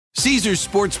Caesars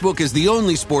Sportsbook is the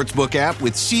only sportsbook app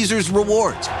with Caesars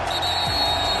Rewards.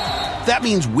 That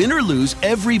means win or lose,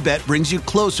 every bet brings you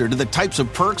closer to the types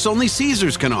of perks only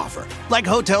Caesars can offer, like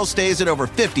hotel stays at over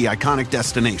 50 iconic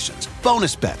destinations,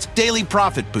 bonus bets, daily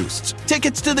profit boosts,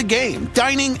 tickets to the game,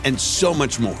 dining, and so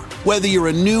much more. Whether you're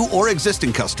a new or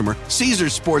existing customer,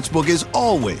 Caesars Sportsbook is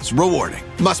always rewarding.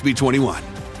 Must be 21.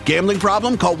 Gambling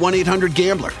problem? Call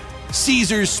 1-800-GAMBLER.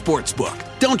 Caesars Sportsbook.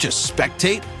 Don't just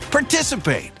spectate,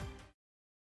 participate.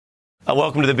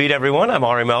 Welcome to The Beat, everyone. I'm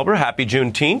Ari Melber. Happy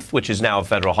Juneteenth, which is now a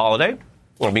federal holiday.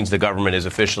 Well, it means the government is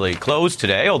officially closed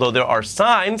today, although there are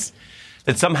signs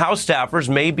that some House staffers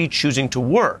may be choosing to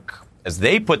work as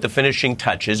they put the finishing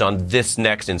touches on this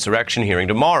next insurrection hearing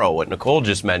tomorrow, what Nicole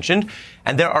just mentioned.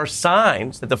 And there are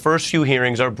signs that the first few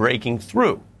hearings are breaking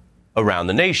through around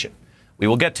the nation. We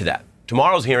will get to that.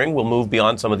 Tomorrow's hearing will move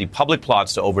beyond some of the public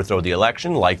plots to overthrow the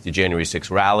election, like the January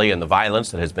 6th rally and the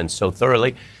violence that has been so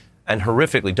thoroughly and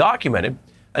horrifically documented,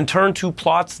 and turn to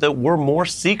plots that were more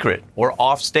secret or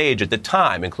offstage at the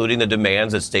time, including the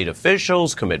demands that state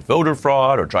officials commit voter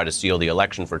fraud or try to steal the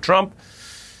election for Trump.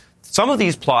 Some of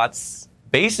these plots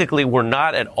basically were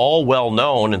not at all well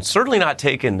known and certainly not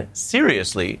taken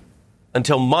seriously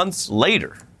until months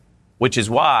later, which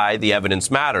is why the evidence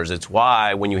matters. It's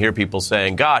why when you hear people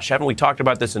saying, gosh, haven't we talked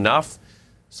about this enough?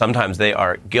 Sometimes they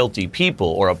are guilty people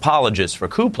or apologists for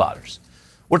coup plotters.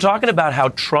 We're talking about how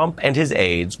Trump and his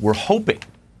aides were hoping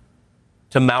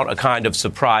to mount a kind of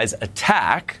surprise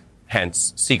attack,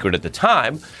 hence secret at the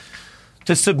time,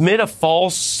 to submit a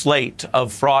false slate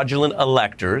of fraudulent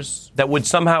electors that would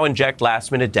somehow inject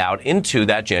last-minute doubt into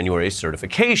that January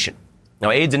certification.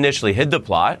 Now, aides initially hid the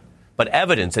plot, but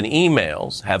evidence and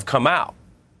emails have come out,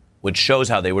 which shows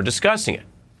how they were discussing it.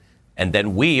 And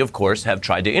then we, of course, have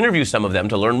tried to interview some of them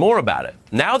to learn more about it.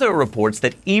 Now there are reports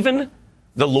that even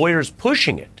the lawyers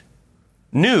pushing it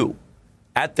knew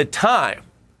at the time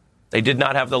they did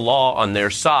not have the law on their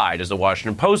side, as the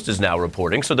Washington Post is now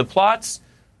reporting. So the plots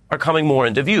are coming more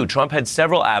into view. Trump had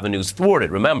several avenues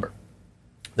thwarted, remember.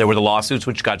 There were the lawsuits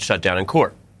which got shut down in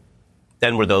court.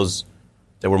 Then were those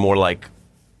that were more like,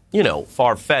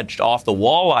 far-fetched,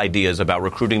 off-the-wall ideas about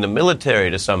recruiting the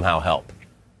military to somehow help.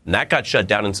 And that got shut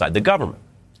down inside the government.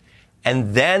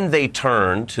 And then they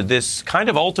turned to this kind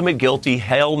of ultimate guilty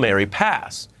Hail Mary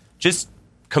pass. Just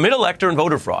commit elector and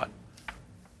voter fraud.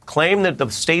 Claim that the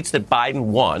states that Biden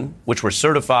won, which were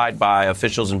certified by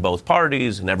officials in both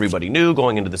parties and everybody knew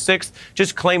going into the 6th,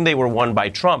 just claim they were won by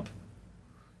Trump.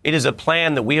 It is a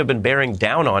plan that we have been bearing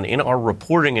down on in our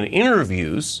reporting and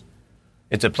interviews.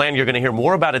 It's a plan you're going to hear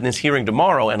more about in this hearing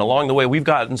tomorrow, and along the way, we've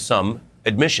gotten some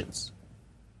admissions.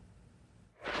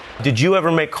 Did you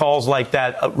ever make calls like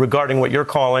that regarding what you're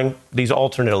calling these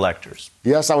alternate electors?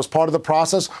 Yes, I was part of the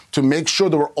process to make sure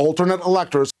there were alternate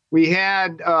electors. We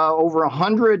had over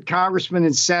 100 congressmen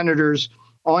and senators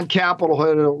on Capitol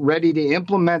Hill ready to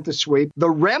implement the sweep. The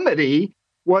remedy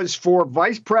was for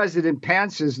Vice President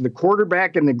Pence, as the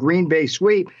quarterback in the Green Bay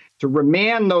sweep, to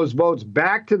remand those votes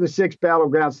back to the 6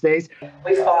 battleground states.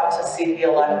 We fought to see the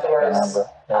electors.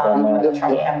 The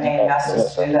Trump campaign asked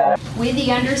us to do that. We,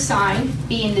 the undersigned,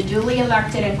 being the duly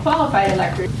elected and qualified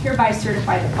electors, hereby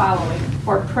certify the following.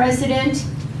 For President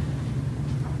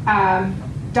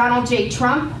Donald J.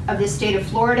 Trump of the state of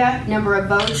Florida, number of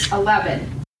votes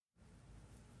 11.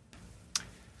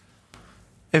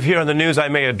 If here on the news I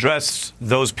may address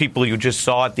those people you just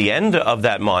saw at the end of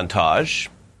that montage,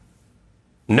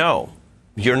 no,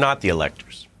 you're not the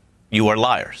electors. You are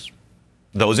liars.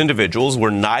 Those individuals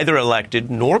were neither elected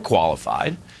nor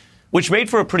qualified, which made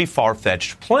for a pretty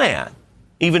far-fetched plan.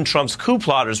 Even Trump's coup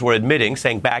plotters were admitting,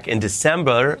 saying back in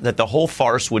December, that the whole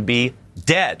farce would be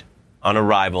dead on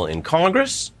arrival in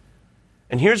Congress.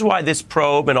 And here's why this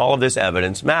probe and all of this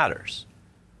evidence matters.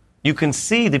 You can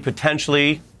see the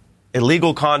potentially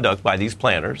illegal conduct by these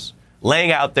planners,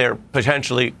 laying out their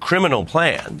potentially criminal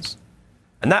plans.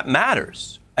 And that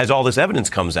matters as all this evidence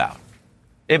comes out.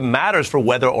 It matters for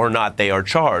whether or not they are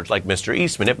charged, like Mr.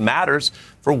 Eastman. It matters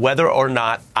for whether or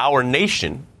not our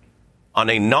nation, on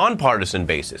a nonpartisan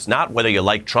basis, not whether you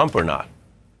like Trump or not,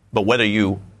 but whether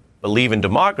you believe in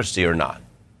democracy or not,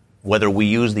 whether we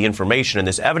use the information and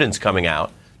this evidence coming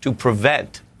out to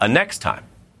prevent a next time.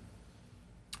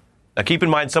 Now, keep in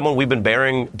mind someone we've been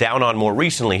bearing down on more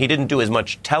recently. He didn't do as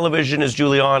much television as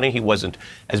Giuliani. He wasn't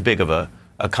as big of a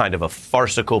kind of a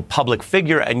farcical public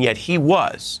figure, and yet he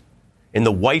was in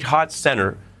the white-hot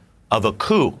center of a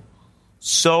coup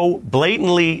so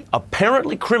blatantly,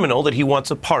 apparently criminal that he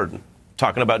wants a pardon.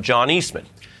 Talking about John Eastman.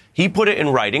 He put it in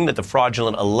writing that the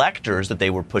fraudulent electors that they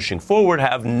were pushing forward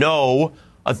have no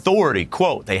authority.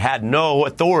 Quote, they had no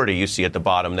authority, you see at the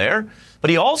bottom there. But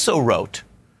he also wrote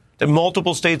that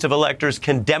multiple states of electors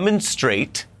can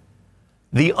demonstrate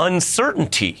the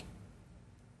uncertainty.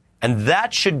 And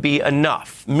that should be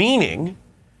enough, meaning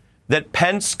that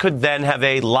Pence could then have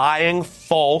a lying,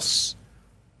 false,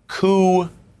 coup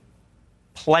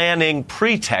planning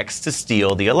pretext to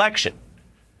steal the election.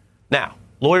 Now,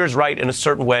 lawyers write in a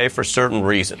certain way for certain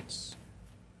reasons.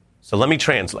 So let me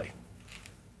translate.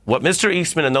 What Mr.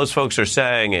 Eastman and those folks are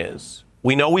saying is,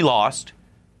 we know we lost.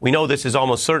 We know this is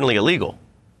almost certainly illegal.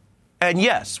 And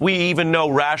yes, we even know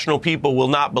rational people will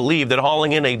not believe that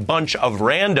hauling in a bunch of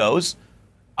randos,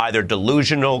 either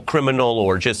delusional, criminal,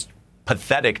 or just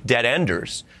pathetic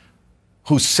dead-enders,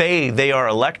 who say they are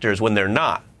electors when they're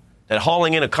not, that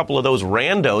hauling in a couple of those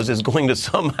randos is going to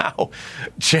somehow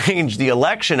change the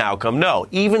election outcome. No,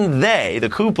 even they, the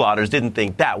coup plotters, didn't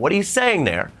think that. What he's saying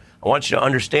there, I want you to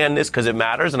understand this because it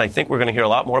matters, and I think we're going to hear a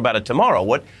lot more about it tomorrow.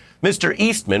 What Mr.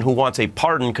 Eastman, who wants a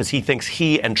pardon because he thinks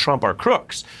he and Trump are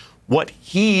crooks, what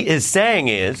he is saying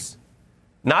is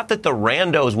not that the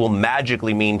randos will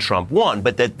magically mean Trump won,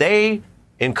 but that they,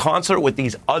 in concert with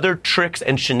these other tricks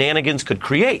and shenanigans, could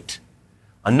create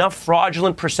enough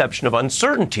fraudulent perception of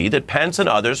uncertainty that Pence and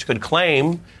others could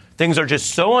claim things are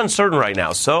just so uncertain right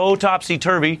now, so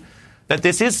topsy-turvy, that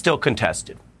this is still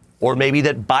contested. Or maybe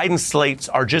that Biden's slates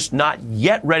are just not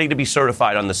yet ready to be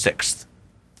certified on the 6th.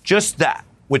 Just that,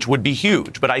 which would be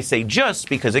huge. But I say just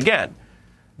because, again,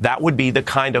 that would be the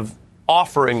kind of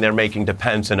offering they're making to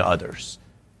Pence and others.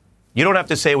 You don't have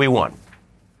to say we won.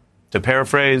 To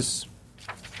paraphrase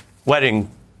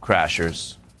Wedding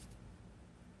Crashers,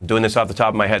 I'm doing this off the top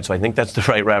of my head, so I think that's the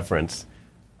right reference.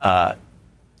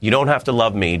 You don't have to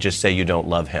love me, just say you don't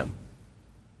love him.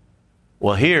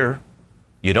 Well, here,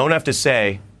 you don't have to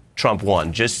say Trump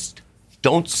won. Just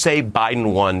don't say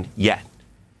Biden won yet.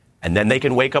 And then they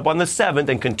can wake up on the 7th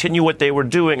and continue what they were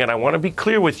doing. And I want to be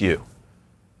clear with you.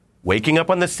 Waking up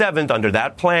on the 7th under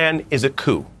that plan is a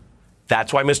coup.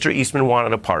 That's why Mr. Eastman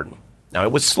wanted a pardon. Now,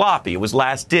 it was sloppy. It was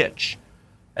last ditch.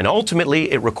 And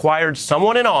ultimately, it required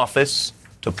someone in office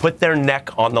to put their neck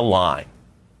on the line.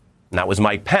 And that was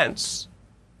Mike Pence.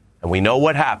 And we know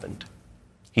what happened.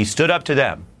 He stood up to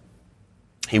them.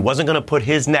 He wasn't going to put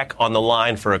his neck on the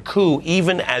line for a coup,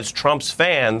 even as Trump's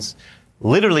fans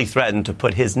literally threatened to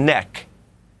put his neck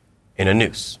in a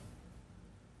noose.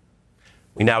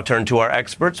 We now turn to our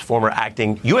experts, former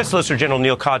acting U.S. Solicitor General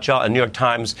Neal Katyal and New York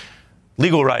Times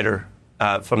legal writer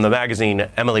from the magazine,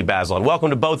 Emily Bazelon.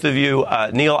 Welcome to both of you.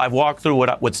 Neal, I've walked through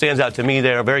what stands out to me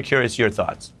there. Very curious your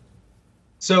thoughts.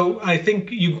 So I think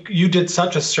you did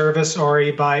such a service,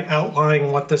 Ari, by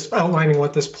outlining what this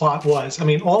plot was. I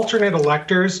mean, alternate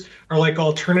electors are like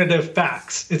alternative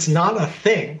facts. It's not a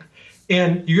thing.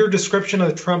 And your description of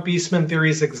the Trump-Eastman theory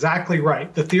is exactly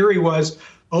right. The theory was,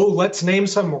 oh, let's name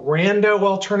some rando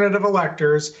alternative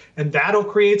electors, and that'll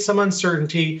create some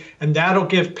uncertainty, and that'll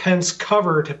give Pence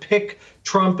cover to pick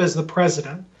Trump as the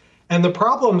president. And the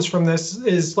problems from this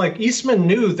is, like, Eastman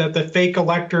knew that the fake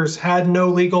electors had no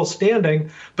legal standing,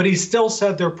 but he still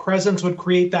said their presence would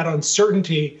create that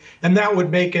uncertainty, and that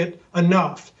would make it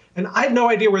enough. And I had no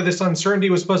idea where this uncertainty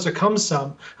was supposed to come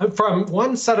from.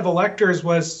 One set of electors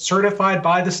was certified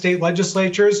by the state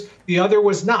legislatures, the other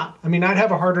was not. I mean, I'd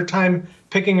have a harder time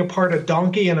picking apart a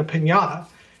donkey and a piñata.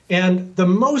 And the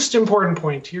most important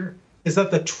point here is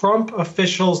that the Trump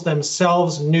officials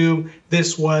themselves knew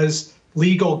this was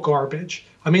legal garbage.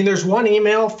 I mean, there's one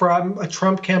email from a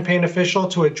Trump campaign official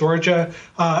to a Georgia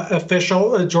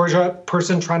Georgia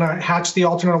person trying to hatch the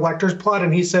alternate electors plot.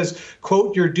 And he says,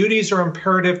 quote, your duties are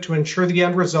imperative to ensure the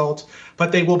end result,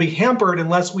 but they will be hampered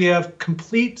unless we have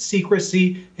complete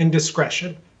secrecy and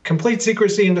discretion. Complete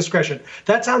secrecy and discretion.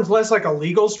 That sounds less like a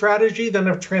legal strategy than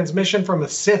a transmission from a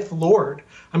Sith Lord.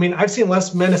 I mean, I've seen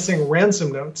less menacing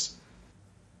ransom notes.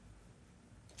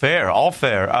 Fair, all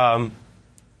fair.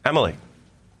 Emily.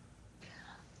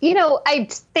 You know, I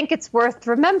think it's worth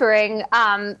remembering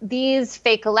these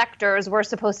fake electors were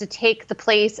supposed to take the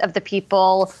place of the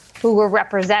people who were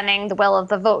representing the will of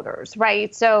the voters,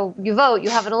 right? So you vote,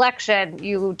 you have an election,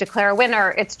 you declare a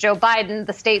winner, it's Joe Biden,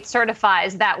 the state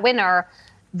certifies that winner.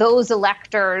 Those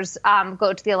electors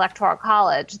go to the Electoral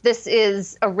College. This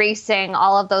is erasing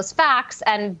all of those facts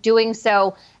and doing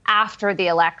so after the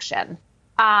election.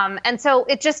 And so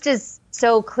it just is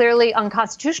so clearly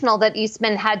unconstitutional that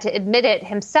Eastman had to admit it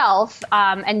himself,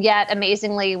 and yet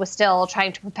amazingly was still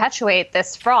trying to perpetuate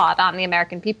this fraud on the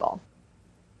American people.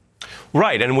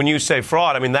 Right. And when you say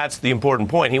fraud, I mean, that's the important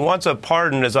point. He wants a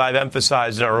pardon, as I've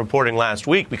emphasized in our reporting last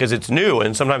week, because it's new.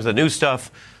 And sometimes the new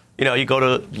stuff, you go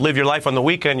to live your life on the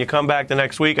weekend, you come back the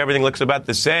next week, everything looks about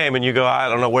the same, and you go, I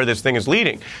don't know where this thing is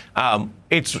leading.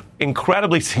 It's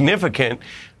incredibly significant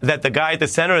that the guy at the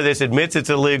center of this admits it's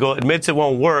illegal, admits it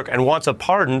won't work, and wants a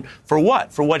pardon for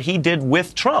what? For what he did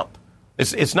with Trump.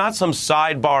 It's not some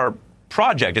sidebar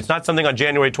project. It's not something on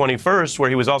January 21st where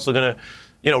he was also going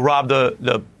to, rob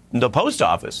the post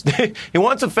office. He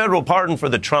wants a federal pardon for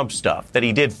the Trump stuff that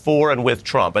he did for and with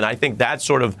Trump. And I think that's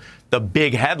sort of the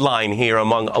big headline here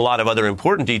among a lot of other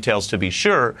important details, to be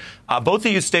sure. Both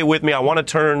of you stay with me. I want to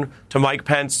turn to Mike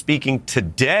Pence speaking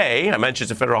today. I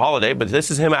mentioned it's a federal holiday, but this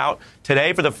is him out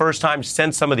today for the first time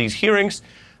since some of these hearings.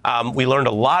 We learned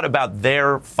a lot about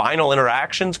their final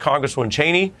interactions. Congresswoman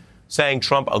Cheney saying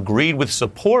Trump agreed with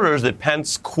supporters that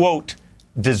Pence, quote,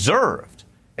 deserved,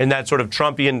 in that sort of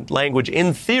Trumpian language,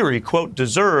 in theory, quote,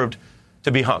 deserved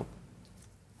to be hung.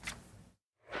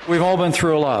 We've all been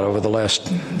through a lot over the last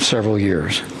several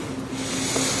years.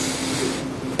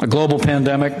 A global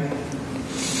pandemic,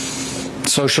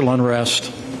 social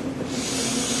unrest,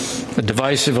 a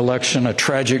divisive election, a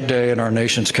tragic day in our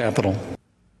nation's capital.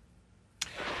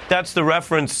 That's the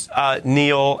reference,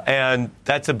 Neal, and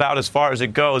that's about as far as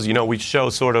it goes. We show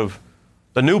sort of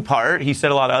the new part. He said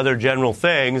a lot of other general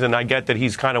things, and I get that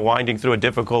he's kind of winding through a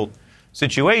difficult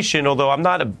situation, although I'm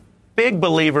not a big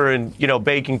believer in,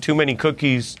 baking too many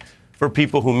cookies for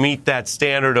people who meet that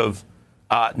standard of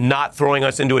not throwing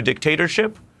us into a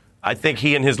dictatorship. I think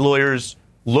he and his lawyers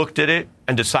looked at it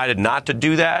and decided not to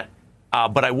do that,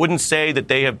 but I wouldn't say that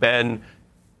they have been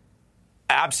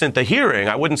absent the hearing.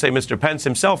 I wouldn't say Mr. Pence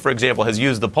himself, for example, has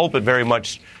used the pulpit very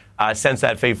much since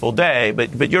that fateful day.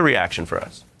 But your reaction for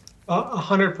us?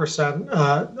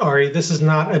 100%, Ari. This is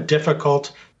not a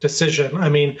difficult decision. I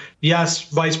mean, yes,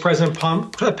 Vice President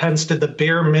Pence did the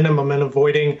bare minimum in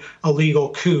avoiding a legal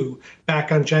coup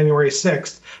back on January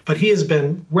 6th, but he has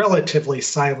been relatively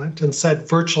silent and said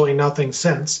virtually nothing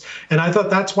since. And I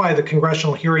thought that's why the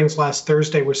congressional hearings last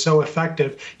Thursday were so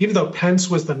effective. Even though Pence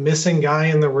was the missing guy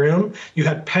in the room, you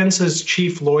had Pence's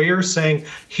chief lawyer saying,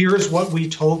 here's what we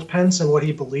told Pence and what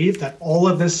he believed, that all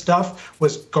of this stuff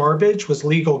was garbage, was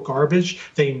legal garbage.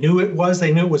 They knew it was.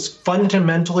 They knew it was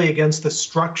fundamentally against the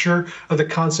structure of the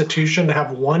Constitution to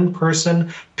have one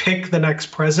person pick the next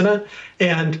president.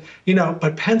 And,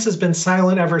 but Pence has been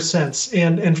silent ever since.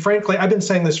 And frankly, I've been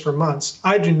saying this for months.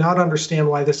 I do not understand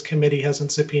why this committee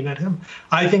hasn't subpoenaed him.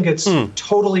 I think it's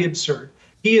totally absurd.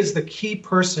 He is the key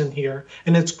person here.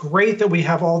 And it's great that we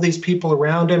have all these people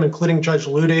around him, including Judge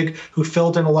Ludig, who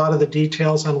filled in a lot of the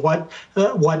details on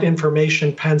what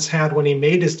information Pence had when he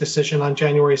made his decision on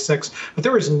January 6th. But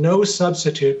there is no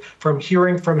substitute from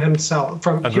hearing from himself,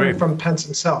 hearing from Pence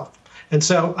himself. And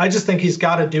so I just think he's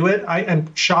got to do it. I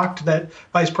am shocked that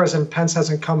Vice President Pence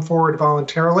hasn't come forward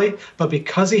voluntarily. But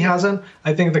because he hasn't,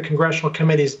 I think the congressional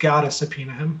committee's got to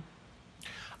subpoena him.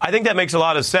 I think that makes a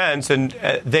lot of sense, and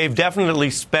they've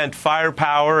definitely spent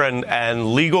firepower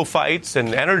and legal fights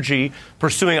and energy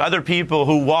pursuing other people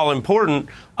who, while important,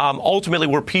 ultimately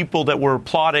were people that were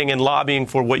plotting and lobbying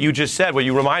for what you just said, what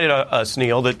you reminded us,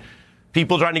 Neal, that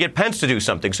people trying to get Pence to do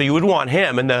something. So you would want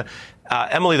him. And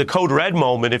Emily, the Code Red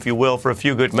moment, if you will, for A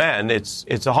Few Good Men, it's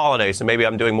a holiday, so maybe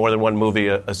I'm doing more than one movie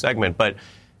a segment. But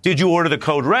did you order the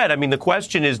Code Red? I mean, the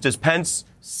question is, does Pence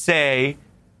say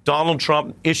Donald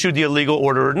Trump issued the illegal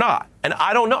order or not? And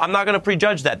I don't know. I'm not going to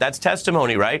prejudge that. That's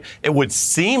testimony, right? It would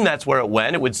seem that's where it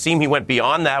went. It would seem he went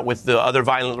beyond that with the other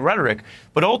violent rhetoric.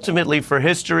 But ultimately, for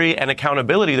history and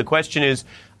accountability, the question is,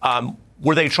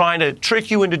 were they trying to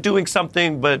trick you into doing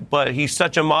something, but he's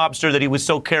such a mobster that he was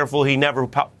so careful he never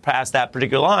passed that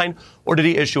particular line, or did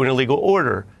he issue an illegal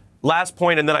order? Last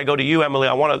point, and then I go to you, Emily.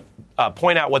 I want to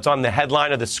point out what's on the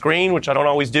headline of the screen, which I don't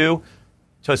always do,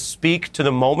 to speak to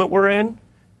the moment we're in.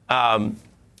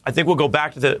 I think we'll go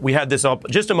back to we had this up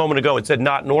just a moment ago. It said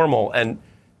not normal. And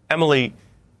Emily,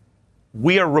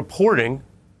 we are reporting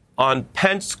on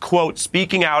Pence, quote,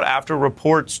 speaking out after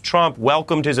reports Trump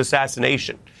welcomed his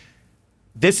assassination.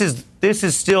 This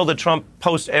is still the Trump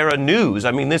post-era news.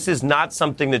 I mean, this is not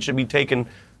something that should be taken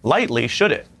lightly,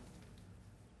 should it?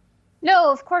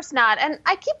 No, of course not. And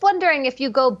I keep wondering, if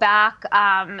you go back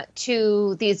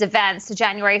to these events, to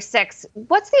January 6th,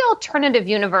 what's the alternative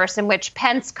universe in which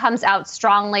Pence comes out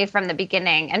strongly from the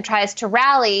beginning and tries to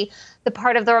rally the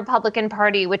part of the Republican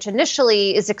Party which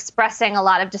initially is expressing a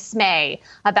lot of dismay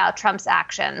about Trump's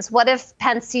actions? What if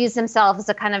Pence sees himself as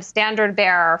a kind of standard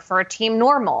bearer for Team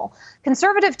Normal,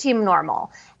 conservative Team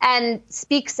Normal, and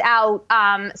speaks out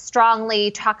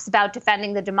strongly, talks about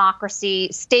defending the democracy,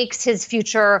 stakes his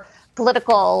future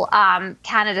political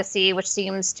candidacy, which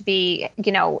seems to be,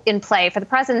 in play for the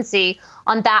presidency,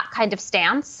 on that kind of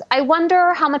stance? I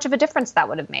wonder how much of a difference that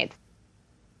would have made.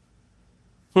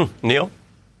 Neal?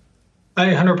 I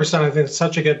 100%. I think it's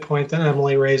such a good point that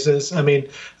Emily raises. I mean,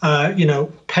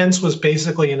 Pence was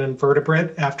basically an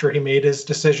invertebrate after he made his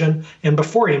decision and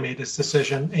before he made his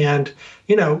decision. And,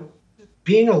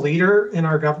 being a leader in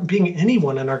our government, being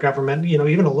anyone in our government,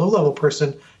 even a low-level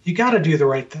person, you got to do the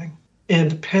right thing.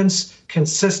 And Pence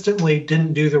consistently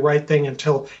didn't do the right thing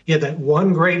until he had that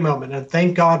one great moment. And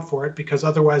thank God for it, because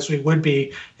otherwise we would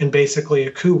be in basically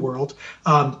a coup world.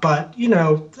 But,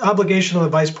 the obligation of the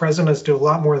vice president is to do a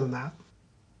lot more than that.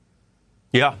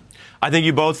 Yeah, I think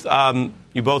you both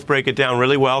break it down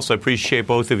really well. So I appreciate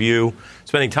both of you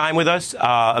spending time with us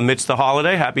amidst the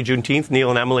holiday. Happy Juneteenth. Neal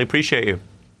and Emily, appreciate you.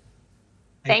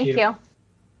 Thank you.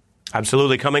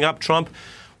 Absolutely. Coming up, Trump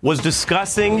was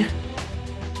discussing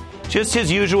just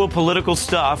his usual political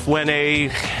stuff when a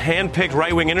hand-picked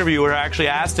right-wing interviewer actually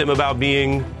asked him about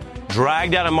being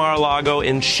dragged out of Mar-a-Lago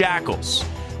in shackles.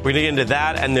 We're going to get into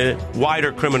that and the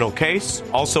wider criminal case.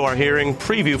 Also, our hearing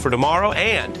preview for tomorrow,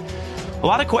 and a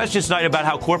lot of questions tonight about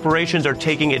how corporations are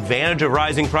taking advantage of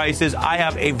rising prices. I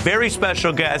have a very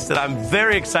special guest that I'm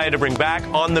very excited to bring back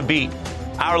on the beat.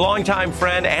 Our longtime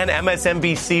friend and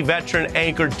MSNBC veteran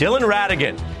anchor Dylan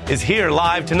Ratigan is here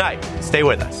live tonight. Stay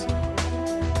with us.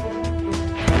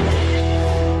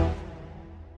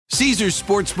 Caesars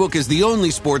Sportsbook is the only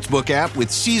sportsbook app with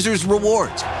Caesars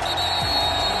Rewards.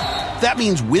 That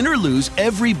means win or lose,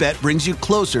 every bet brings you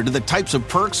closer to the types of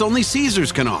perks only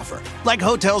Caesars can offer, like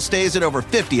hotel stays at over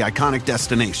 50 iconic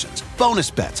destinations,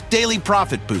 bonus bets, daily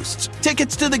profit boosts,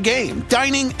 tickets to the game,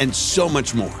 dining, and so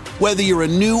much more. Whether you're a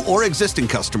new or existing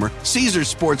customer,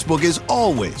 Caesars Sportsbook is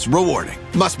always rewarding.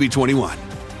 Must be 21.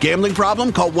 Gambling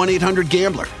problem? Call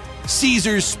 1-800-GAMBLER.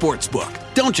 Caesars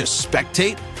Sportsbook. Don't just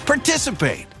spectate,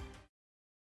 participate.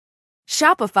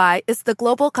 Shopify is the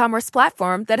global commerce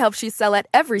platform that helps you sell at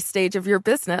every stage of your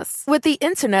business. With the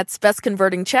internet's best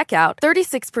converting checkout,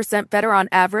 36% better on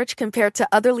average compared to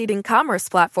other leading commerce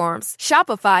platforms,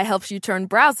 Shopify helps you turn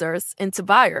browsers into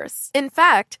buyers. In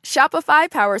fact,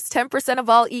 Shopify powers 10% of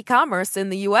all e-commerce in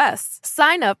the U.S.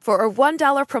 Sign up for a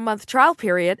 $1 per month trial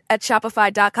period at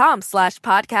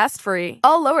shopify.com/podcastfree.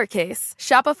 All lowercase,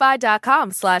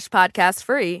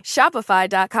 shopify.com/podcastfree,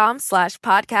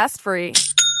 shopify.com/podcastfree.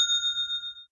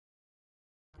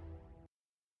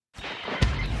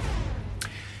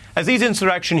 As these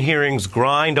insurrection hearings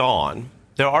grind on,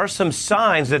 there are some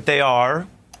signs that they are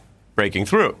breaking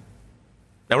through.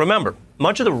 Now remember,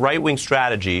 much of the right-wing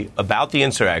strategy about the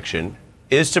insurrection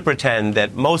is to pretend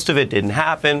that most of it didn't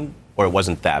happen or it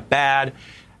wasn't that bad,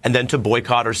 and then to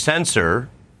boycott or censor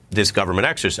this government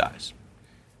exercise.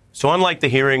 So unlike the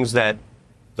hearings that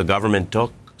the government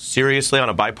took seriously on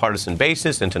a bipartisan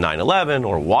basis into 9/11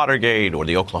 or Watergate or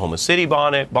the Oklahoma City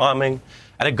bombing,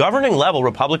 at a governing level,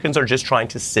 Republicans are just trying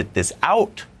to sit this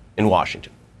out in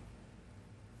Washington.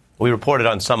 We reported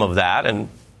on some of that, and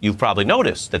you've probably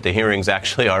noticed that the hearings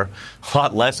actually are a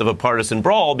lot less of a partisan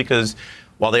brawl because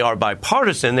while they are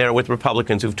bipartisan, they're with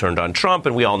Republicans who've turned on Trump,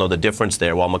 and we all know the difference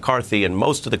there, while McCarthy and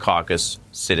most of the caucus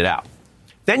sit it out.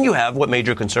 Then you have what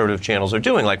major conservative channels are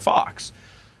doing, like Fox,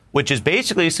 which is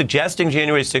basically suggesting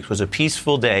January 6th was a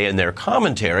peaceful day in their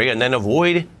commentary and then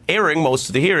avoid airing most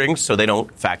of the hearings so they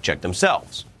don't fact-check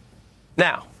themselves.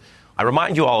 Now, I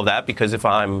remind you all of that because if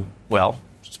I'm,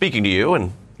 speaking to you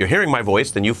and you're hearing my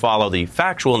voice, then you follow the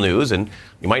factual news and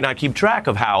you might not keep track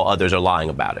of how others are lying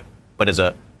about it. But as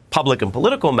a public and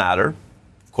political matter,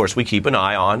 of course, we keep an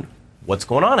eye on what's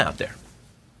going on out there.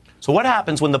 So what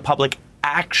happens when the public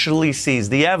actually sees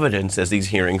the evidence as these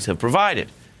hearings have provided?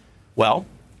 Well,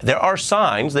 there are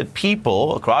signs that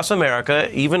people across America,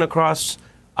 even across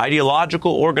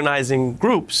ideological organizing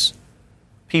groups,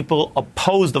 people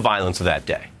oppose the violence of that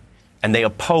day. And they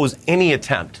oppose any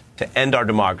attempt to end our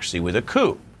democracy with a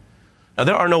coup. Now,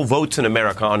 there are no votes in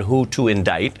America on who to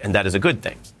indict, and that is a good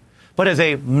thing. But as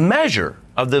a measure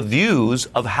of the views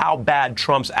of how bad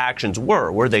Trump's actions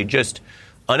were they just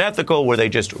unethical, were they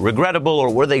just regrettable,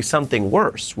 or were they something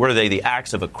worse? Were they the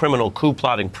acts of a criminal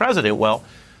coup-plotting president? Well,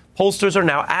 pollsters are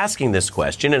now asking this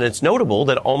question, and it's notable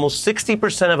that almost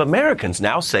 60% of Americans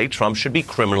now say Trump should be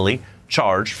criminally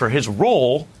charged for his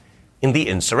role in the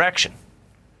insurrection.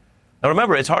 Now,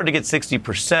 remember, it's hard to get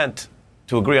 60%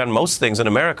 to agree on most things in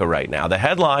America right now. The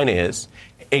headline is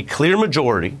a clear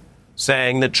majority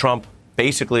saying that Trump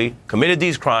basically committed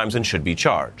these crimes and should be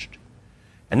charged.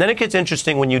 And then it gets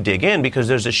interesting when you dig in, because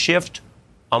there's a shift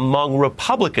among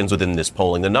Republicans within this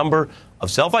polling. The number of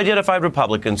self-identified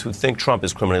Republicans who think Trump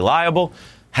is criminally liable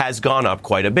has gone up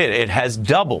quite a bit. It has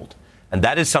doubled. And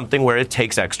that is something where it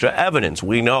takes extra evidence.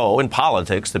 We know in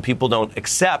politics that people don't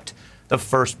accept the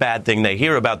first bad thing they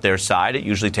hear about their side. It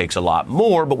usually takes a lot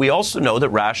more. But we also know that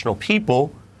rational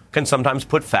people can sometimes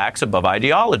put facts above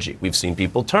ideology. We've seen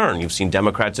people turn. You've seen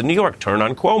Democrats in New York turn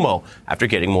on Cuomo after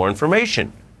getting more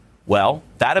information. Well,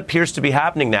 that appears to be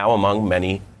happening now among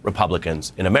many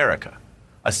Republicans in America.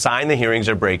 A sign the hearings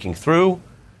are breaking through,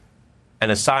 and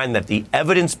a sign that the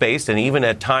evidence-based and even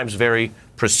at times very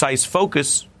precise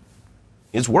focus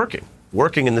is working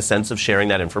in the sense of sharing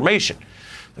that information.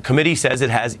 The committee says it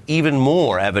has even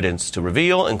more evidence to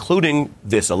reveal, including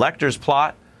this electors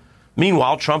plot.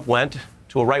 Meanwhile, Trump went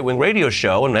to a right-wing radio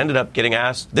show and ended up getting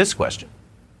asked this question.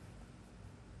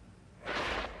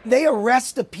 They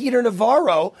arrest a Peter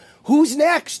Navarro. Who's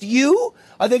next? You?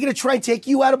 Are they going to try and take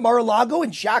you out of Mar-a-Lago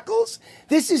in shackles?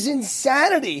 This is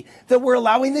insanity that we're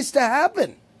allowing this to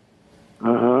happen.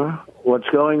 What's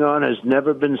going on has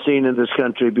never been seen in this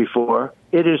country before.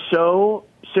 It is so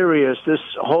serious, this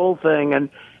whole thing. And,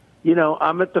 you know,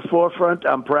 I'm at the forefront.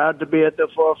 I'm proud to be at the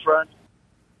forefront.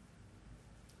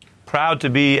 Proud to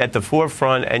be at the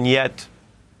forefront, and yet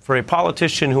for a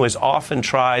politician who has often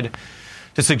tried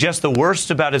to suggest the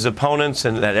worst about his opponents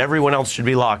and that everyone else should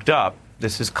be locked up,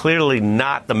 this is clearly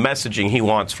not the messaging he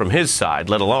wants from his side,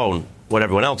 let alone what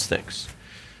everyone else thinks.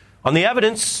 On the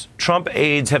evidence, Trump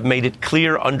aides have made it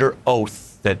clear under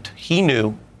oath that he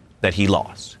knew that he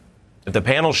lost. If the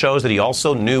panel shows that he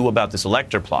also knew about this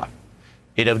elector plot,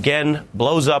 it again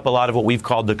blows up a lot of what we've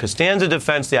called the Costanza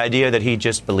defense, the idea that he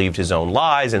just believed his own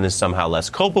lies and is somehow less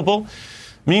culpable.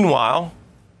 Meanwhile,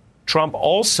 Trump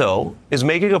also is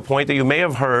making a point that you may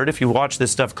have heard if you watch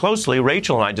this stuff closely.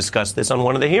 Rachel and I discussed this on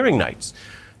one of the hearing nights,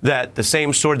 that the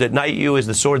same sword that knight you is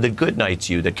the sword that good knights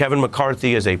you, that Kevin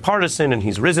McCarthy is a partisan and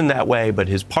he's risen that way, but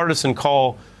his partisan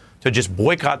call to just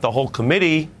boycott the whole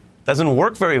committee doesn't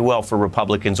work very well for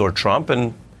Republicans or Trump.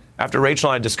 And after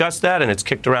Rachel and I discussed that, and it's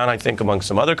kicked around, I think, among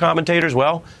some other commentators,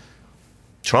 well,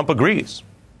 Trump agrees.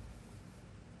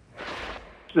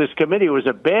 This committee was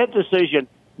a bad decision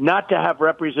not to have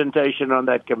representation on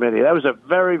that committee. That was a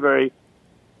very, very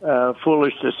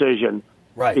foolish decision.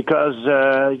 Right. Because,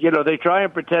 they try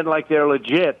and pretend like they're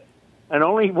legit. And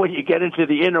only when you get into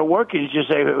the inner workings, you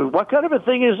say, what kind of a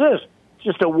thing is this? It's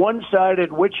just a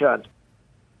one-sided witch hunt.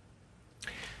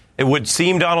 It would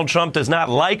seem Donald Trump does not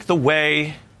like the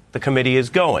way the committee is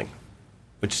going,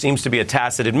 which seems to be a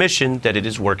tacit admission that it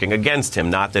is working against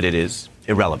him, not that it is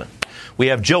irrelevant. We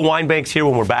have Jill Wine-Banks here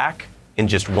when we're back in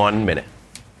just 1 minute.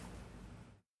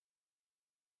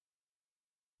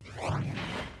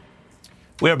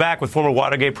 We are back with former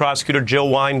Watergate prosecutor Jill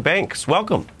Wine-Banks.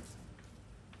 Welcome.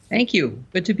 Thank you.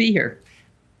 Good to be here.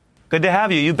 Good to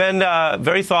have you. You've been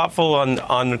very thoughtful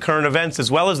on current events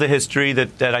as well as the history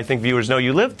that I think viewers know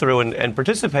you lived through and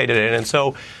participated in. And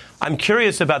so I'm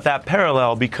curious about that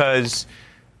parallel, because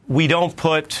we don't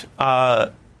put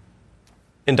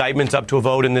indictments up to a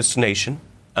vote in this nation.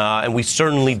 And we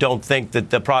certainly don't think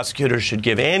that the prosecutors should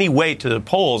give any weight to the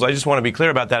polls. I just want to be clear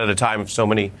about that at a time of so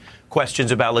many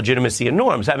questions about legitimacy and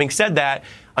norms. Having said that,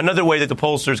 another way that the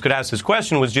pollsters could ask this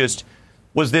question was just,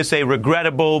 was this a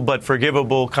regrettable but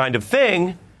forgivable kind of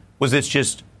thing? Was this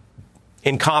just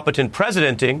incompetent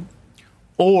presidenting?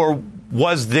 Or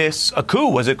was this a coup?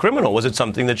 Was it criminal? Was it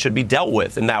something that should be dealt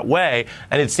with in that way?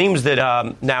 And it seems that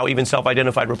now even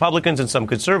self-identified Republicans and some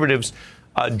conservatives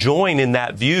join in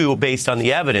that view based on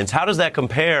the evidence. How does that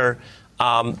compare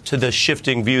to the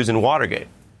shifting views in Watergate?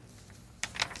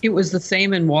 It was the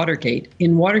same in Watergate.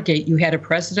 In Watergate, you had a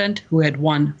president who had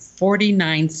won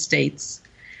 49 states,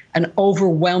 an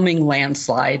overwhelming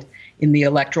landslide in the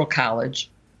Electoral College,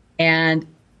 and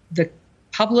the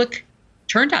public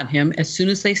turned on him as soon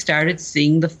as they started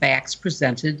seeing the facts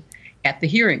presented at the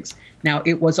hearings. Now,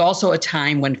 it was also a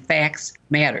time when facts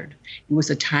mattered. It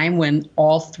was a time when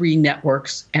all three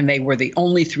networks, and they were the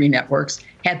only three networks,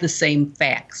 had the same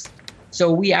facts. So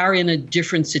we are in a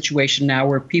different situation now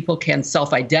where people can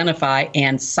self-identify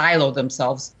and silo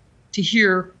themselves to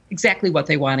hear exactly what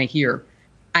they want to hear.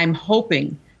 I'm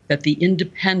hoping that the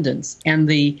independents and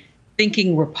the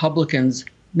thinking Republicans,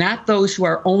 not those who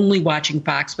are only watching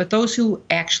Fox, but those who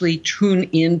actually tune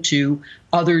into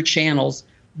other channels,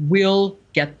 will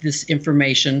get this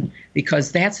information,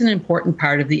 because that's an important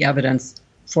part of the evidence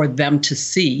for them to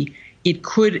see. It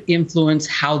could influence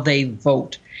how they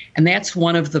vote. And that's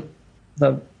one of the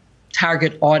the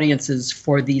target audiences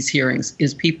for these hearings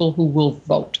is people who will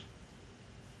vote.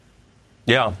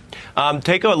 Yeah.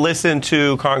 Take a listen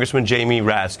to Congressman Jamie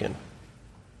Raskin.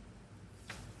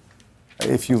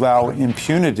 If you allow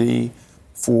impunity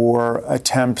for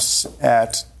attempts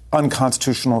at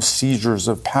unconstitutional seizures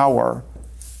of power,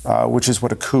 which is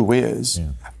what a coup is,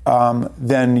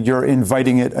 then you're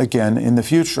inviting it again in the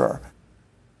future.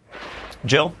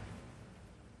 Jill?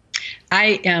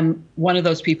 I am one of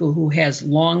those people who has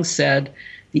long said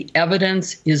the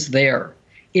evidence is there.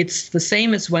 It's the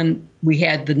same as when we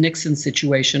had the Nixon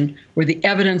situation, where the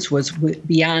evidence was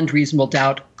beyond reasonable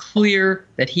doubt clear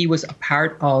that he was a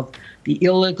part of the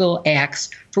illegal acts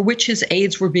for which his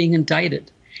aides were being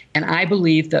indicted. And I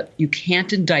believe that you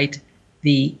can't indict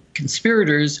the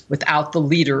conspirators without the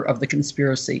leader of the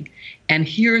conspiracy. And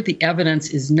here the evidence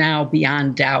is now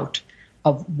beyond doubt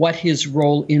of what his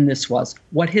role in this was,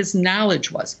 what his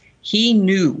knowledge was. He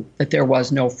knew that there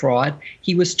was no fraud.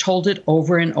 He was told it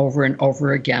over and over and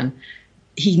over again.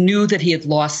 He knew that he had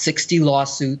lost 60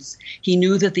 lawsuits. He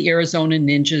knew that the Arizona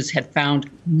Ninjas had found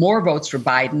more votes for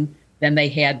Biden than they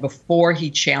had before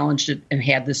he challenged it and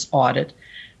had this audit.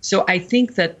 So I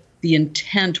think that the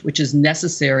intent which is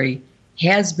necessary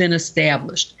has been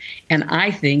established. And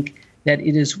I think that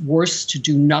it is worse to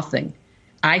do nothing.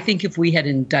 I think if we had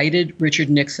indicted Richard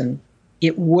Nixon,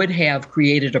 it would have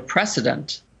created a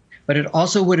precedent, but it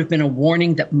also would have been a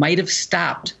warning that might have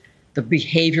stopped the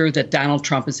behavior that Donald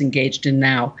Trump is engaged in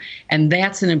now. And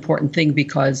that's an important thing,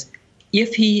 because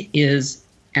if he is,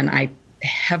 and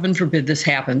heaven forbid this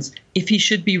happens, if he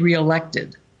should be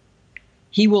reelected,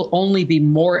 he will only be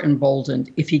more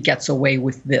emboldened if he gets away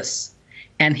with this.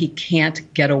 And he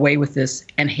can't get away with this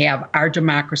and have our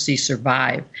democracy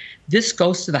survive. This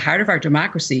goes to the heart of our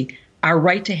democracy, our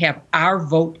right to have our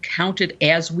vote counted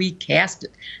as we cast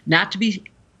it, not to be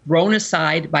thrown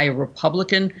aside by a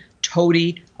Republican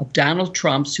toady of Donald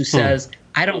Trump's who says,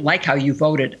 I don't like how you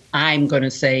voted. I'm going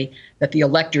to say that the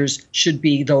electors should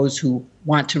be those who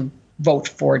want to vote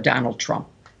for Donald Trump.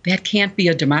 That can't be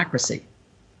a democracy.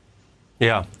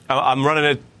 Yeah, I'm running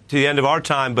it to the end of our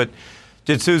time, but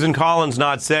did Susan Collins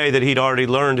not say that he'd already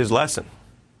learned his lesson?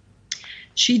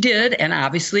 She did, and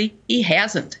obviously he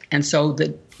hasn't. And so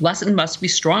the lesson must be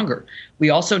stronger.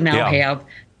 We also now have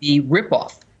the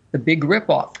ripoff, the big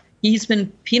ripoff. He's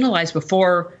been penalized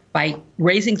before by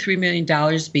raising $3 million,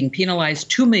 being penalized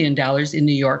 $2 million in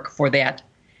New York for that.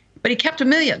 But he kept $1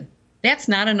 million. That's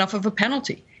not enough of a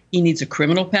penalty. He needs a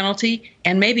criminal penalty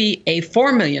and maybe a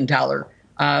 $4 million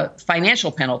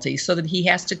financial penalty so that he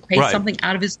has to pay something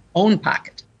out of his own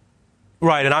pocket.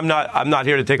 Right, and I'm not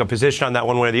here to take a position on that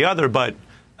one way or the other, but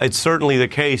it's certainly the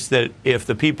case that if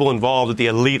the people involved at the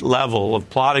elite level of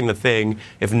plotting the thing,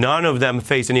 if none of them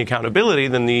face any accountability,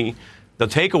 then the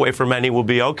takeaway for many will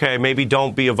be, okay, maybe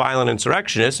don't be a violent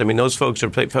insurrectionist. I mean, those folks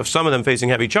are, some of them, facing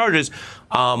heavy charges,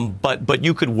 but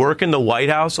you could work in the White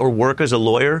House or work as a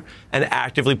lawyer and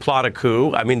actively plot a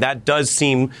coup. I mean, that does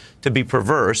seem to be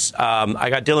perverse. I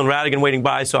got Dylan Ratigan waiting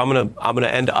by, so I'm gonna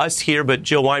end us here. But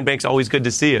Jill Wine-Banks, always good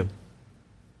to see you.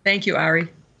 Thank you, Ari.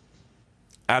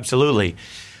 Absolutely.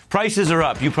 Prices are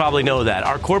up. You probably know that.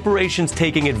 Are corporations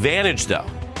taking advantage, though?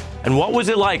 And what was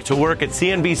it like to work at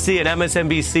CNBC and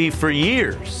MSNBC for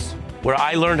years, where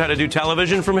I learned how to do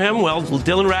television from him? Well,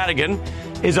 Dylan Ratigan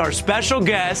is our special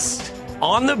guest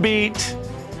on the beat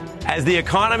as the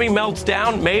economy melts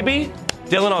down, maybe.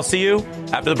 Dylan, I'll see you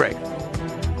after the break.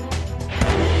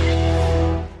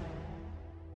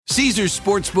 Caesars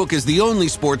Sportsbook is the only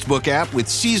sportsbook app with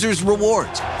Caesars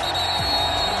Rewards.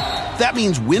 That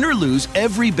means win or lose,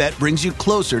 every bet brings you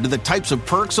closer to the types of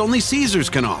perks only Caesars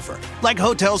can offer, like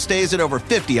hotel stays at over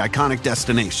 50 iconic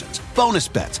destinations, bonus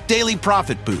bets, daily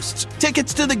profit boosts,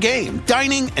 tickets to the game,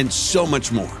 dining, and so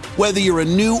much more. Whether you're a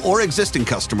new or existing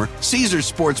customer, Caesars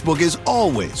Sportsbook is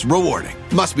always rewarding.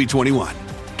 Must be 21.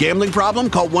 Gambling problem?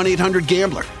 Call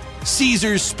 1-800-GAMBLER.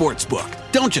 Caesars Sportsbook.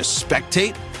 Don't just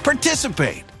spectate,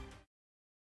 participate.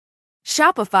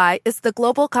 Shopify is the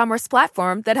global commerce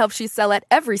platform that helps you sell at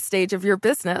every stage of your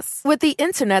business. With the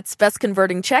internet's best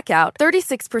converting checkout,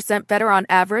 36% better on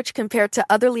average compared to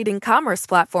other leading commerce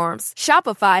platforms,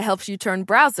 Shopify helps you turn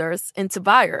browsers into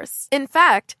buyers. In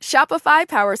fact, Shopify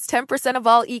powers 10% of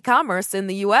all e-commerce in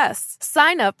the U.S.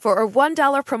 Sign up for a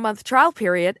 $1 per month trial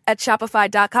period at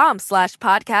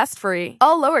shopify.com/podcast free.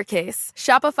 All lowercase,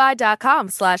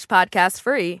 shopify.com/podcast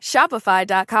free.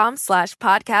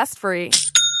 Shopify.com/podcast free.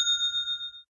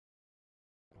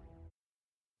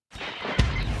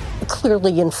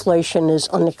 Clearly, inflation is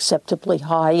unacceptably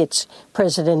high. It's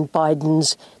President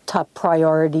Biden's top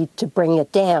priority to bring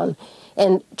it down.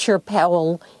 And Chair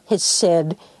Powell has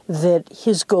said that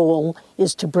his goal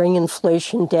is to bring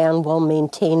inflation down while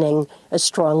maintaining a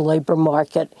strong labor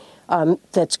market.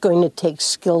 That's going to take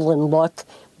skill and luck,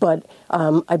 but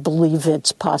I believe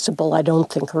it's possible. I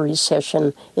don't think a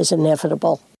recession is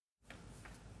inevitable.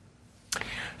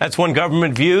 That's one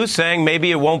government view, saying maybe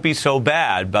it won't be so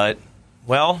bad, but,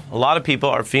 well, a lot of people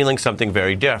are feeling something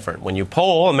very different. When you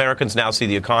poll, Americans now see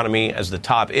the economy as the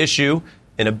top issue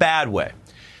in a bad way.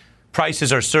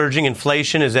 Prices are surging.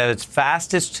 Inflation is at its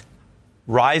fastest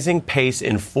rising pace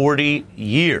in 40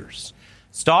 years.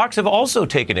 Stocks have also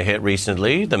taken a hit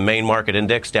recently. The main market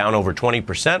index down over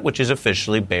 20%, which is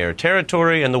officially bear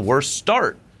territory and the worst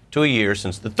start to a year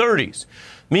since the 30s.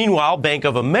 Meanwhile, Bank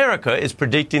of America is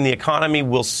predicting the economy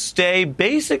will stay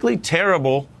basically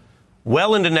terrible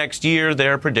well into next year.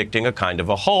 They're predicting a kind of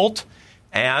a halt.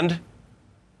 And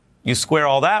you square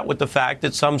all that with the fact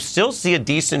that some still see a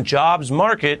decent jobs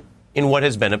market in what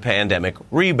has been a pandemic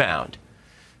rebound.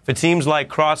 If it seems like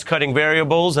cross-cutting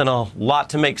variables and a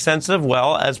lot to make sense of,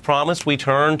 well, as promised, we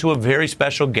turn to a very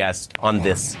special guest on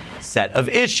this set of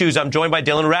issues. I'm joined by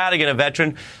Dylan Ratigan, a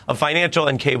veteran of financial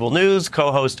and cable news,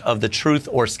 co-host of the Truth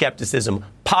or Skepticism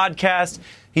podcast.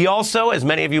 He also, as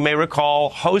many of you may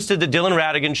recall, hosted the Dylan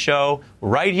Ratigan Show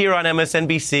right here on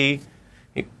MSNBC,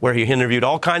 where he interviewed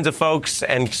all kinds of folks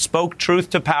and spoke truth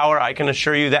to power. I can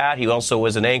assure you that. He also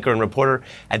was an anchor and reporter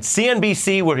at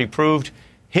CNBC, where he proved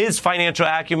his financial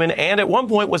acumen, and at one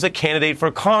point was a candidate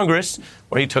for Congress,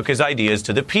 where he took his ideas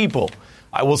to the people.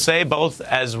 I will say, both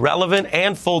as relevant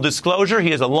and full disclosure,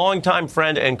 he is a longtime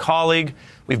friend and colleague.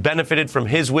 We've benefited from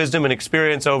his wisdom and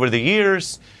experience over the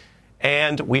years,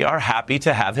 and we are happy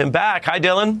to have him back. Hi,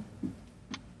 Dylan.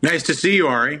 Nice to see you,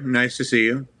 Ari. Nice to see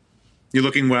you. You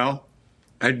looking well?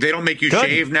 They don't make you Good.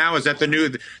 shave now? Is that the new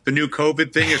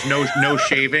COVID thing? Is no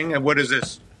shaving? And what is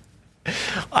this?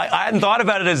 I hadn't thought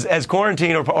about it as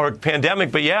quarantine or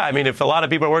pandemic, but yeah, I mean, if a lot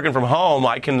of people are working from home,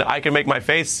 I can make my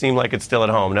face seem like it's still at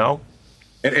home. No.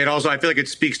 It also, I feel like it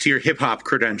speaks to your hip hop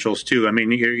credentials too. I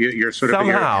mean, you're sort of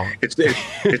somehow.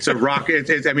 It's a rock.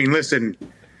 I mean, listen,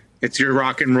 it's your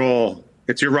rock and roll.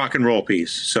 It's your rock and roll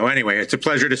piece. So anyway, it's a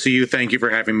pleasure to see you. Thank you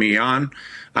for having me on,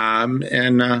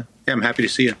 and I'm happy to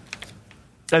see you.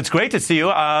 It's great to see you.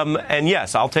 And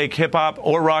yes, I'll take hip hop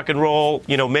or rock and roll.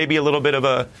 You know, maybe a little bit of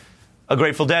a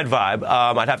Grateful Dead vibe.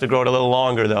 I'd have to grow it a little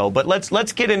longer, though. But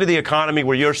let's get into the economy,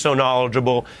 where you're so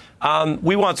knowledgeable.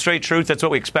 We want straight truth. That's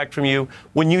what we expect from you.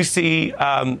 When you see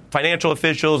financial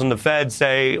officials and the Fed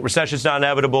say recession's not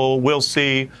inevitable, we'll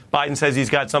see. Biden says he's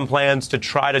got some plans to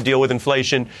try to deal with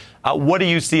inflation. What do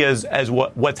you see as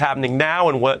what's happening now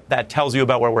and what that tells you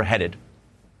about where we're headed?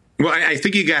 Well, I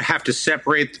think you have to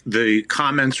separate the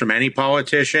comments from any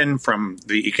politician from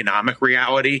the economic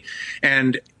reality.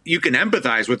 And you can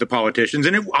empathize with the politicians,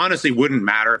 and it honestly wouldn't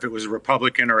matter if it was a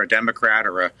Republican or a Democrat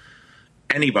or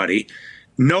anybody.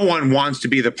 No one wants to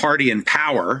be the party in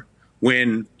power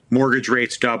when mortgage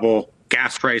rates double,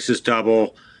 gas prices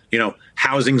double,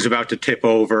 housing's about to tip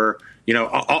over,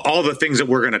 all the things that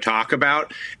we're going to talk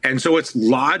about. And so it's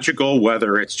logical,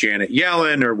 whether it's Janet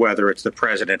Yellen or whether it's the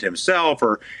president himself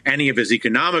or any of his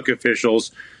economic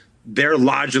officials, they're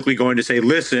logically going to say,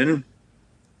 listen,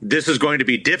 this is going to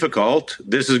be difficult.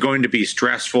 This is going to be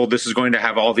stressful. This is going to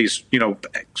have all these,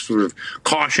 sort of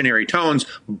cautionary tones,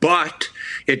 but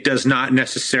it does not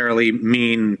necessarily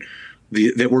mean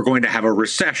that we're going to have a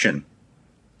recession.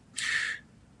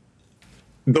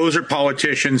 Those are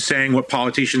politicians saying what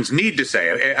politicians need to say.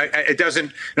 It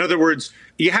doesn't, in other words,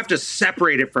 you have to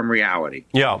separate it from reality.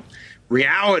 Yeah.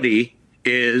 Reality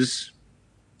is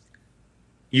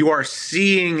you are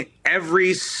seeing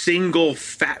every single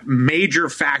major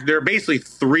factor. There are basically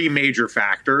three major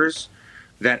factors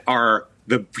that are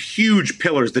the huge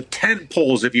pillars, the tent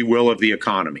poles, if you will, of the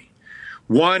economy.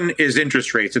 One is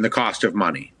interest rates and the cost of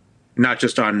money. Not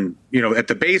just on, at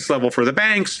the base level for the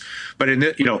banks, but in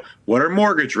the, what are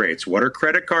mortgage rates? What are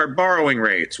credit card borrowing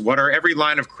rates? What are every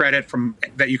line of credit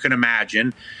that you can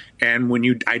imagine? And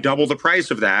when I double the price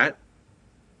of that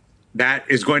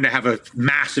is going to have a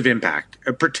massive impact,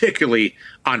 particularly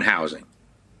on housing.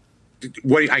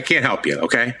 I can't help you,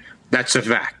 okay? That's a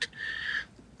fact.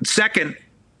 Second,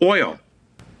 oil.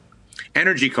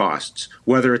 Energy costs,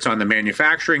 whether it's on the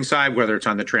manufacturing side, whether it's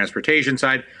on the transportation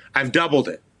side, I've doubled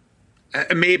it.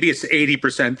 Maybe it's 80%,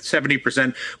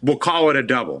 70%. We'll call it a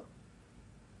double.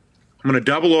 I'm going to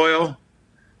double oil.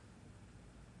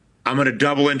 I'm going to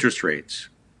double interest rates.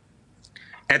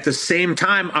 At the same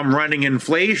time, I'm running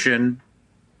inflation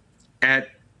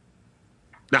at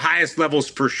the highest levels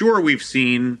for sure we've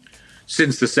seen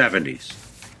since the 70s.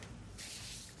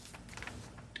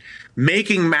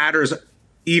 Making matters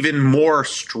even more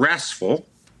stressful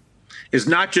is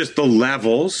not just the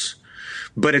levels,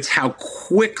 but it's how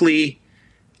quickly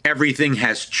everything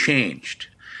has changed.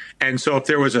 And so if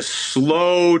there was a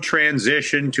slow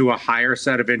transition to a higher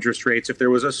set of interest rates, if there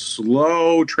was a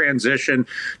slow transition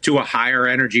to a higher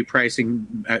energy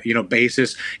pricing,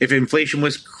 basis, if inflation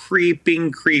was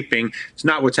creeping, it's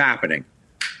not what's happening.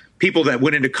 People that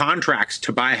went into contracts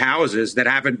to buy houses that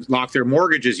haven't locked their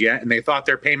mortgages yet, and they thought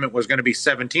their payment was going to be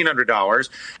 $1,700,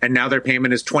 and now their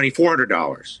payment is $2,400. They're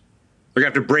going to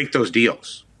have to break those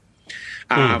deals.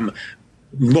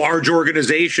 Large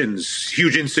organizations,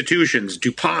 huge institutions,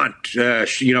 DuPont,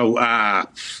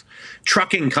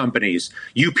 trucking companies,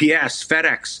 UPS,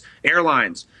 FedEx,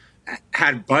 airlines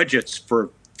had budgets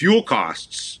for fuel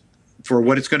costs, for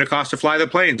what it's going to cost to fly the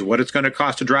planes, what it's going to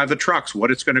cost to drive the trucks,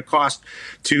 what it's going to cost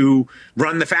to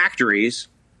run the factories.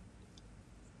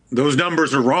 Those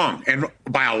numbers are wrong, and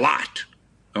by a lot.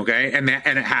 Okay, and it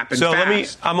happens. So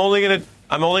fast. I'm only going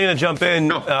to jump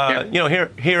in.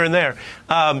 Here and there.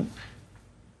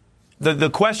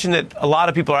 The question that a lot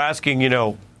of people are asking,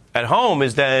 at home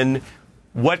is then,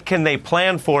 what can they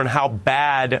plan for and how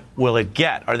bad will it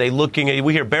get? Are they looking at,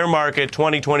 we hear bear market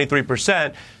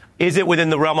 23%. Is it within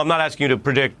the realm? I'm not asking you to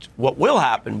predict what will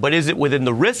happen, but is it within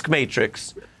the risk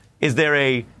matrix? Is there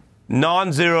a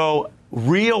non-zero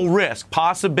real risk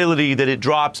possibility that it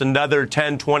drops another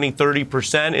 10, 20,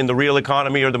 30% in the real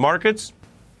economy or the markets?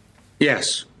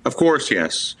 Yes, of course,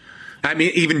 yes. I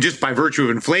mean, even just by virtue of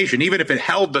inflation, even if it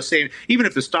held the same, even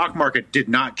if the stock market did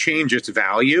not change its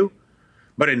value,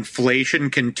 but inflation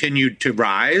continued to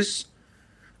rise.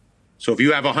 So if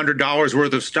you have $100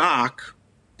 worth of stock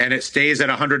and it stays at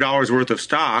 $100 worth of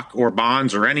stock or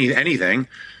bonds or anything,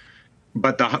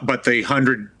 but the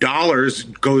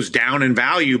 $100 goes down in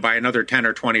value by another 10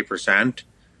 or 20%,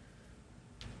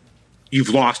 you've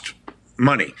lost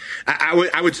money.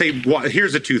 I would say,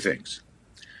 here's the two things.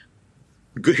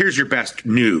 Here's your best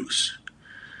news.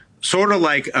 Sort of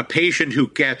like a patient who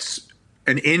gets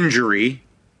an injury.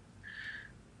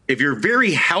 If you're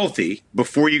very healthy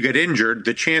before you get injured,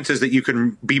 the chances that you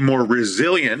can be more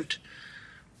resilient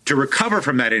to recover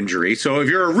from that injury. So if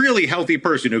you're a really healthy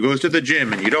person who goes to the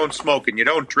gym and you don't smoke and you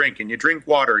don't drink and you drink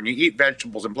water and you eat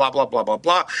vegetables and blah, blah, blah, blah,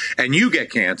 blah, and you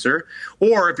get cancer,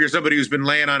 or if you're somebody who's been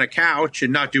laying on a couch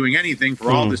and not doing anything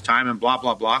for all this time and blah,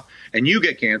 blah, blah, and you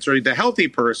get cancer, the healthy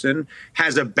person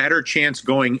has a better chance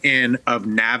going in of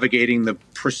navigating the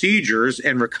procedures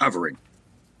and recovering.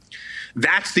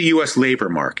 That's the U.S. labor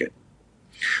market.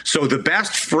 So the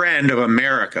best friend of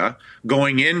America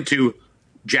going into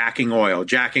jacking oil,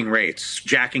 jacking rates,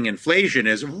 jacking inflation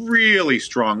is really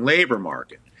strong labor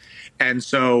market. And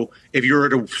so if you were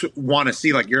to want to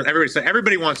see, like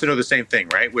everybody wants to know the same thing,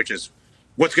 right? Which is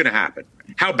what's going to happen?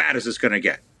 How bad is this going to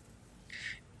get?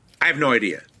 I have no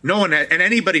idea. No one, and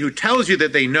anybody who tells you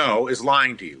that they know is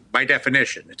lying to you by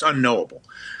definition. It's unknowable.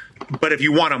 But if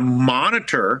you want to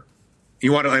monitor,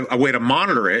 you want a way to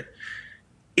monitor it,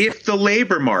 if the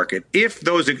labor market, if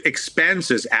those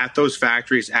expenses at those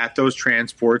factories, at those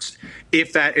transports,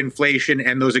 if that inflation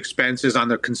and those expenses on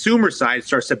the consumer side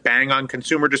starts to bang on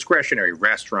consumer discretionary,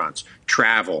 restaurants,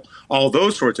 travel, all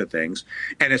those sorts of things,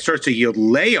 and it starts to yield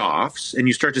layoffs and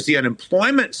you start to see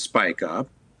unemployment spike up,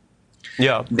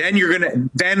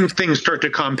 then things start to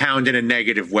compound in a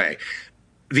negative way.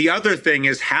 The other thing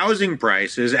is housing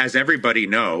prices, as everybody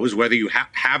knows, whether you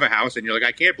have a house and you're like,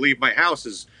 I can't believe my house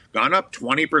has gone up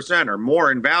 20% or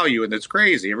more in value, and that's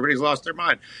crazy. Everybody's lost their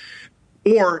mind.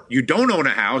 Or you don't own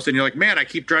a house and you're like, man, I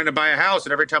keep trying to buy a house,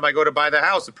 and every time I go to buy the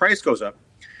house, the price goes up.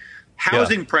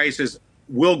 Housing prices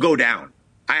will go down.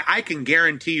 I can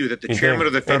guarantee you that the chairman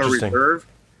of the Federal Reserve,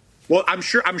 well, I'm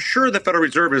sure the Federal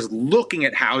Reserve is looking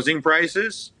at housing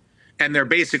prices, and they're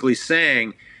basically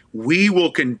saying, we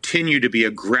will continue to be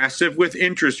aggressive with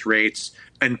interest rates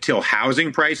until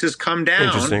housing prices come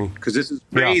down, because this is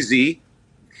crazy.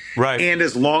 Right. And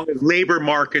as long as labor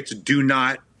markets do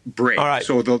not break. All right.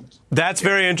 So that's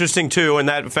very interesting, too, and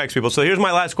that affects people. So here's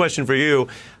my last question for you,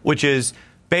 which is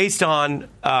based on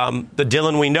the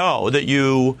Dylan we know, that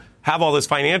you have all this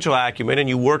financial acumen and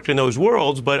you worked in those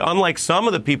worlds, but unlike some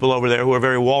of the people over there who are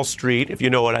very Wall Street, if you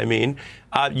know what I mean,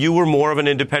 you were more of an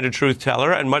independent truth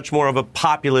teller and much more of a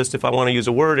populist, if I want to use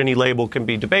a word. Any label can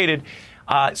be debated.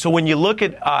 So when you look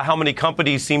at how many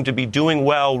companies seem to be doing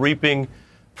well, reaping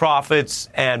profits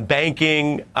and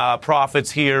banking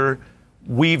profits here,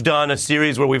 we've done a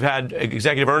series where we've had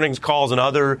executive earnings calls and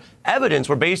other evidence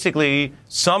where basically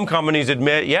some companies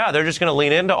admit, they're just going to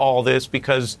lean into all this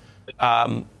because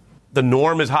the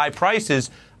norm is high prices.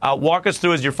 Walk us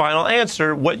through as your final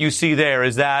answer what you see there.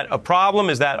 Is that a problem?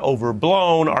 Is that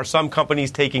overblown? Are some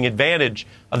companies taking advantage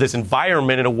of this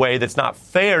environment in a way that's not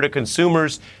fair to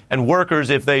consumers and workers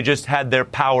if they just had their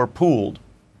power pooled?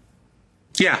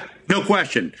 Yeah, no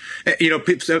question.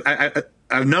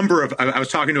 I was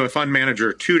talking to a fund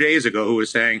manager 2 days ago who was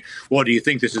saying, well, do you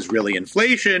think this is really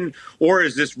inflation, or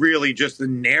is this really just the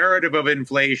narrative of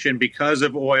inflation because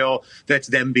of oil that's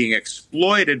then being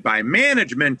exploited by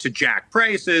management to jack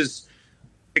prices?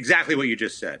 Exactly what you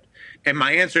just said. And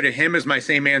my answer to him is my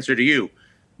same answer to you.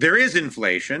 There is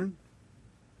inflation,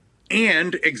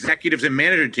 and executives and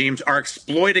management teams are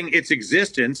exploiting its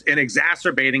existence and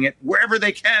exacerbating it wherever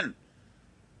they can.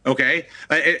 Okay?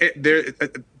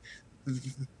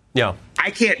 Yeah, I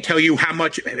can't tell you how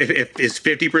much, if is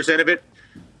 50% of it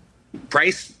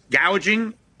price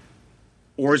gouging,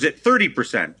 or is it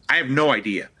 30%? I have no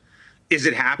idea. Is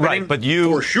it happening? Right, but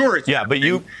you, for sure it's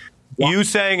happening. But you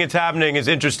saying it's happening is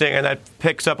interesting, and that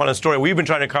picks up on a story we've been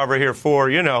trying to cover here for,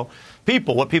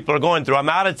 what people are going through. I'm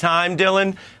out of time,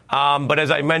 Dylan, but as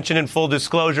I mentioned in full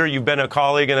disclosure, you've been a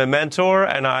colleague and a mentor,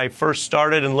 and I first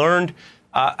started and learned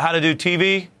how to do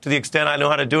TV to the extent I know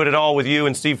how to do it at all with you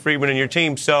and Steve Friedman and your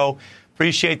team. So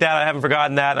appreciate that. I haven't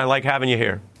forgotten that, and I like having you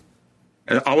here.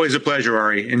 Always a pleasure,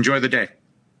 Ari. Enjoy the day.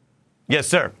 Yes,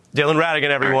 sir. Dylan Ratigan,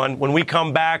 everyone. Right. When we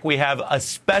come back, we have a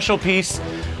special piece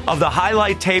of the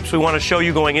highlight tapes we want to show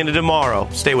you going into tomorrow.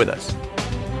 Stay with us.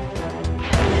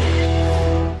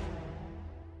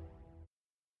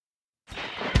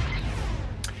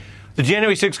 The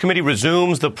January 6th committee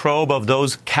resumes the probe of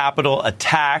those Capitol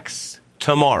attacks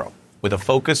tomorrow, with a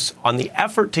focus on the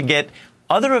effort to get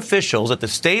other officials at the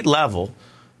state level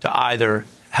to either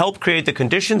help create the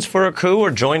conditions for a coup or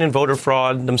join in voter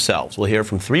fraud themselves. We'll hear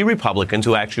from 3 Republicans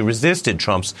who actually resisted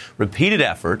Trump's repeated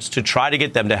efforts to try to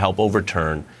get them to help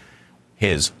overturn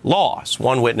his loss.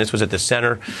 One witness was at the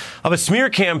center of a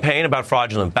smear campaign about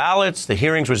fraudulent ballots. The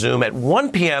hearings resume at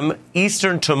 1 p.m.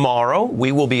 Eastern tomorrow.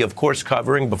 We will be, of course,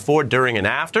 covering before, during, and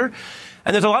after.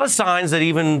 And there's a lot of signs that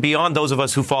even beyond those of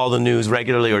us who follow the news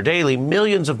regularly or daily,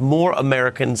 millions of more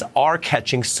Americans are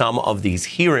catching some of these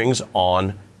hearings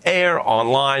on air,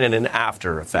 online, and in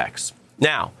after effects.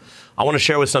 Now, I want to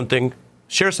share something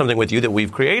with you that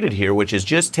we've created here, which is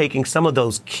just taking some of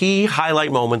those key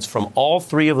highlight moments from all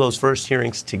 3 of those first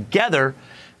hearings together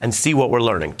and see what we're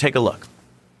learning. Take a look.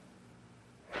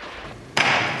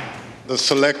 The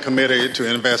Select Committee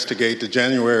to investigate the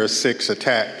January 6th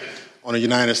attack on the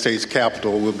United States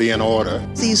Capitol will be in order.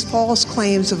 These false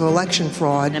claims of election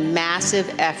fraud. A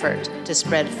massive effort to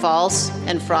spread false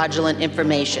and fraudulent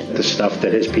information. The stuff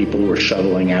that his people were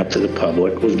shoveling out to the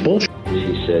public was bullshit.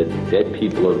 He said dead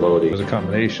people are voting. It was a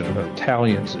combination of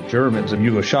Italians, Germans, and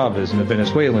Yugoslavs, and the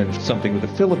Venezuelans, something with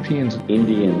the Philippines.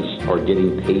 Indians are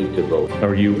getting paid to vote.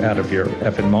 Are you out of your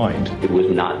effing mind? It was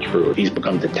not true. He's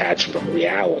become detached from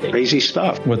reality. Crazy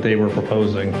stuff. What they were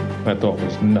proposing, I thought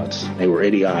was nuts. They were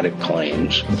idiotic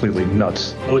claims. Completely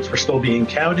nuts. Votes were still being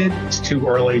counted. It's too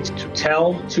early to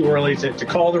tell, too early to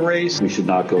call the race. We should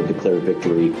not go declare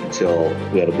victory until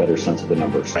we had a better sense of the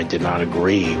numbers. I did not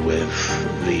agree with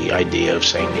the idea of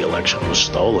saying the election was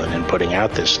stolen and putting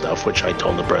out this stuff, which I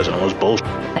told the president was bullshit.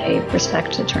 I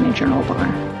respect Attorney General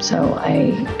Barr, so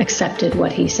I accepted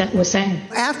what he was saying.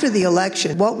 After the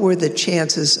election, what were the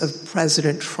chances of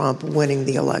President Trump winning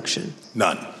the election?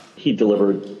 None. He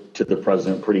delivered to the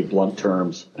president pretty blunt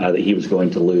terms that he was going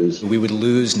to lose. We would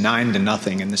lose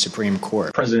 9-0 in the Supreme Court.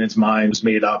 The president's mind was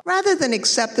made up. Rather than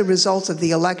accept the results of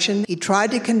the election, he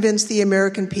tried to convince the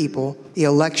American people the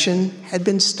election had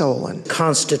been stolen.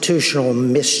 Constitutional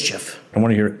mischief. I don't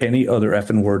want to hear any other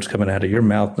effing words coming out of your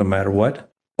mouth, no matter what,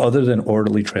 other than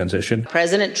orderly transition.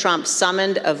 President Trump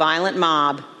summoned a violent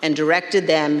mob and directed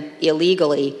them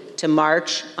illegally to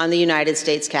march on the United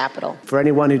States Capitol. For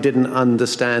anyone who didn't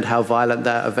understand how violent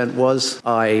that event was,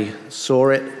 I saw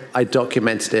it, I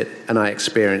documented it, and I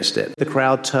experienced it. The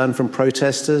crowd turned from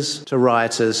protesters to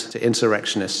rioters to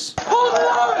insurrectionists. Hold the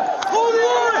line! Hold the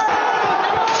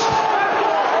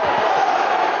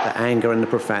line! The anger and the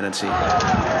profanity.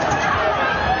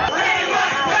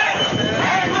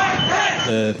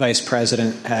 The vice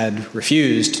president had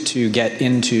refused to get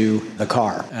into the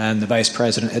car, and the vice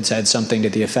president had said something to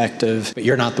the effect of, "But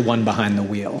you're not the one behind the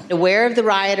wheel." Aware of the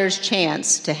rioters'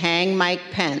 chance to hang Mike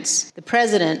Pence, the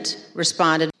president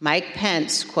responded. Mike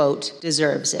Pence, quote,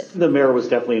 deserves it. The mayor was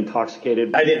definitely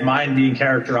intoxicated. I didn't mind being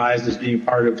characterized as being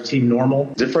part of Team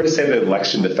Normal. Is it fair to say that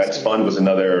election defense fund was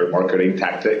another marketing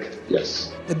tactic?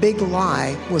 Yes. The big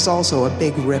lie was also a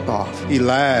big ripoff. He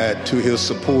lied to his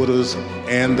supporters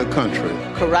and the country.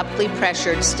 Corruptly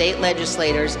pressured state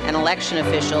legislators and election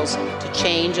officials to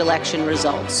change election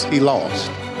results. He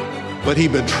lost, but he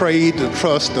betrayed the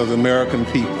trust of the American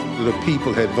people. The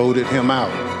people had voted him out,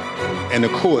 and the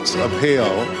courts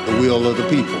upheld the will of the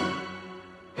people.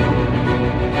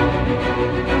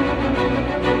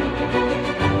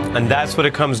 And that's what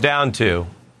it comes down to.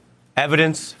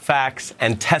 Evidence, facts,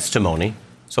 and testimony,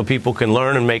 so people can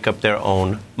learn and make up their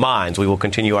own minds. We will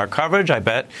continue our coverage, I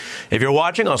bet. If you're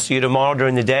watching, I'll see you tomorrow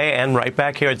during the day and right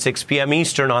back here at 6 p.m.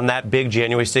 Eastern on that big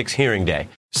January 6th hearing day.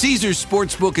 Caesars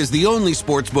Sportsbook is the only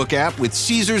sportsbook app with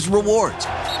Caesars rewards.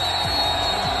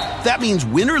 That means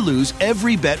win or lose,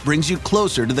 every bet brings you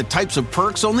closer to the types of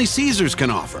perks only Caesars can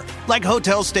offer. Like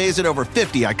hotel stays at over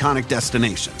 50 iconic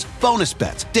destinations, bonus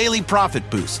bets, daily profit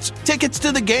boosts, tickets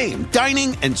to the game,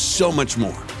 dining, and so much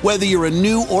more. Whether you're a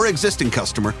new or existing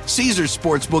customer, Caesars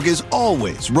Sportsbook is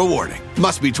always rewarding.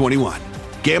 Must be 21.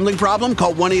 Gambling problem?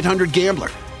 Call 1-800-GAMBLER.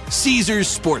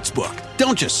 Caesars Sportsbook.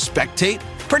 Don't just spectate,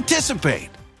 participate.